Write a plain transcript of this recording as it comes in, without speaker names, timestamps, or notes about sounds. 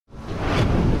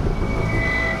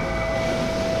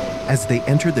As they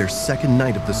enter their second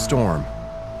night of the storm,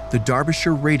 the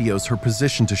Derbyshire radios her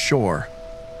position to shore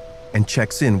and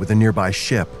checks in with a nearby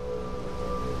ship.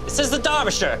 This is the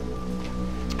Derbyshire.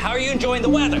 How are you enjoying the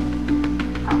weather?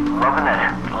 Loving it.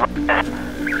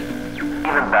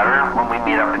 Even better when we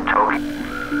meet up in Tokyo.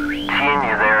 Seeing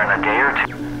you there in a day or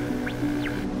two.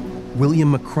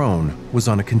 William McCrone was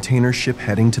on a container ship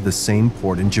heading to the same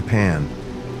port in Japan.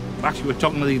 Actually, we were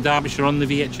talking to the Derbyshire on the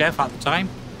VHF at the time,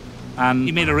 and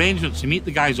he made arrangements to meet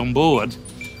the guys on board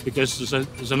because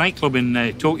there's a nightclub in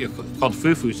Tokyo called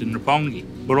Fufu's in Roppongi.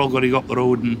 We're all going to go up the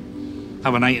road and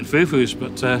have a night in Fufu's,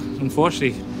 but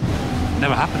unfortunately, it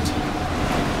never happened.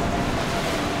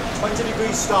 20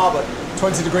 degrees starboard.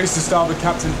 20 degrees to starboard,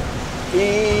 Captain.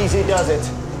 Easy does it.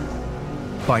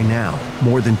 By now,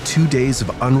 more than 2 days of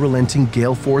unrelenting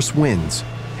gale force winds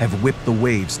have whipped the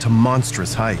waves to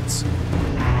monstrous heights.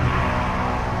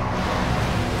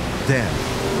 Then,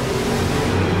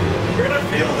 you're gonna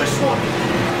feel this one.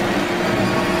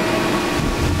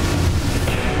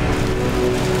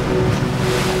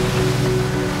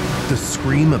 The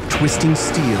scream of twisting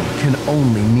steel can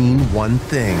only mean one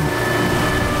thing.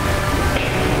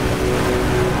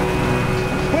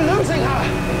 We're losing her!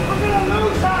 We're gonna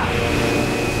lose her!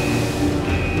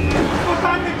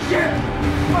 Abandon ship!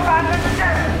 Abandon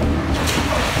ship!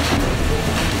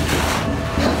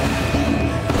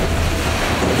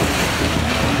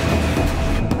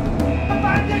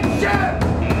 Abandon ship!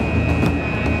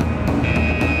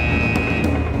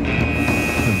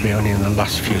 It would be only in the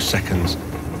last few seconds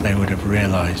they would have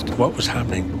realised what was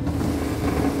happening.